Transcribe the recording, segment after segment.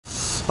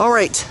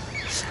Alright,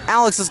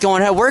 Alex is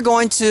going ahead. We're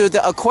going to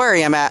the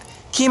aquarium at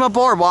Kemah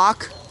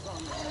Boardwalk.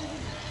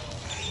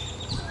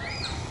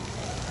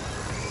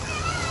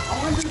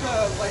 I wonder the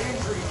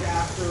Landry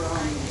after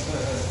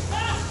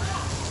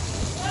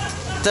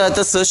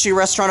The sushi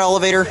restaurant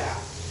elevator?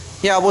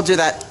 Yeah, we'll do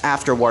that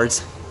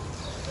afterwards.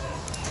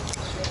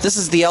 This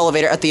is the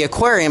elevator at the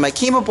aquarium at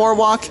Kemah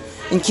Boardwalk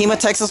in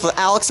Kemah, Texas with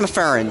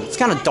alexmcferren. It's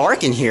kind of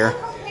dark in here.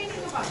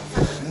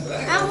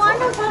 I want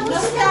to go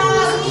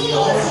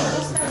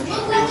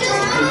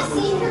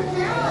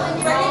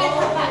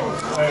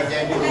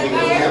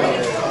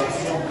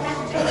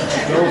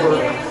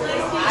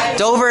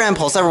Dover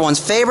Impulse, everyone's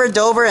favorite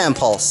Dover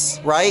Impulse,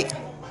 right?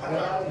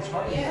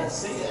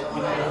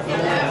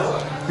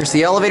 Here's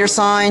the elevator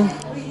sign.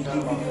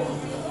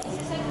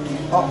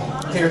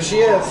 Oh, here she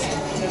is.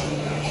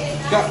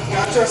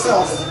 Got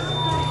yourself.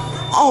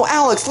 Oh,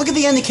 Alex, look at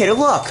the indicator,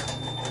 look.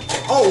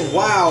 Oh,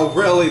 wow,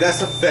 really?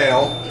 That's a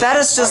fail. That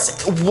is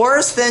just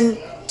worse than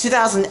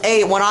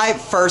 2008 when I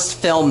first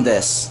filmed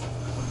this.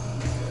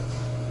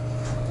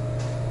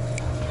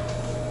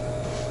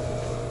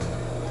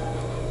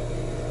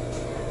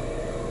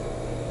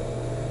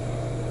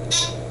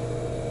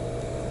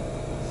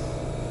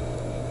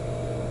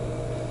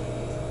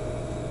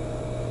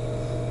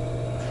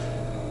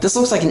 This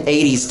looks like an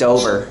 80s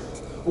Dover.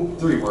 Oh,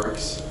 3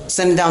 works.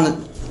 Send it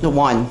down to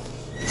 1.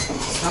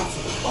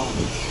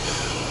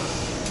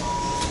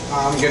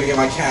 I'm gonna get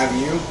my cab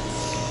view.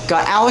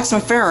 Got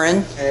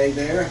alexmcferren. Hey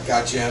there,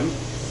 got Jim.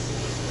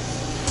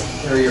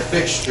 Here are your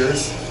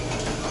fixtures.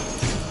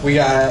 We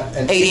got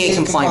an 88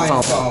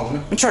 compliant phone.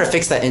 Let me try to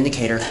fix that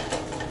indicator.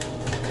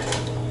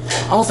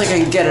 I don't think I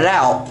can get it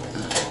out.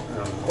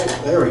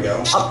 Oh, there we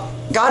go.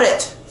 Got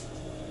it.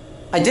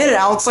 I did it,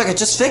 Alex. Like I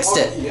just fixed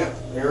it. Yep,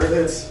 there it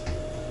is.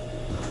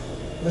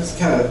 That's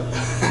kind of...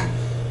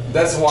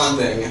 that's one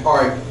thing.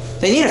 Alright.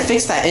 They need to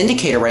fix that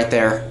indicator right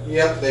there.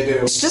 Yep, they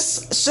do. It's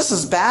just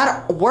as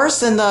bad,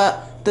 worse than the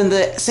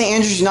St.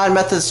 Andrew's United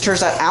Methodist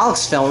Church that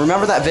Alex filmed.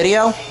 Remember that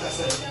video? That's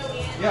it.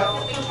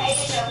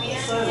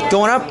 Yep.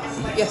 Going up?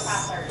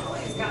 Yes.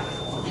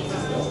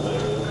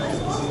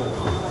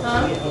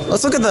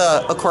 Let's look at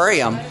the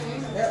aquarium.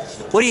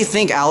 What do you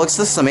think, Alex?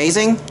 This is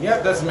amazing.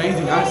 Yep, that's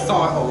amazing. I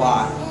saw it a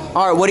lot.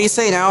 Alright, what do you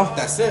say now?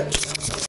 That's it.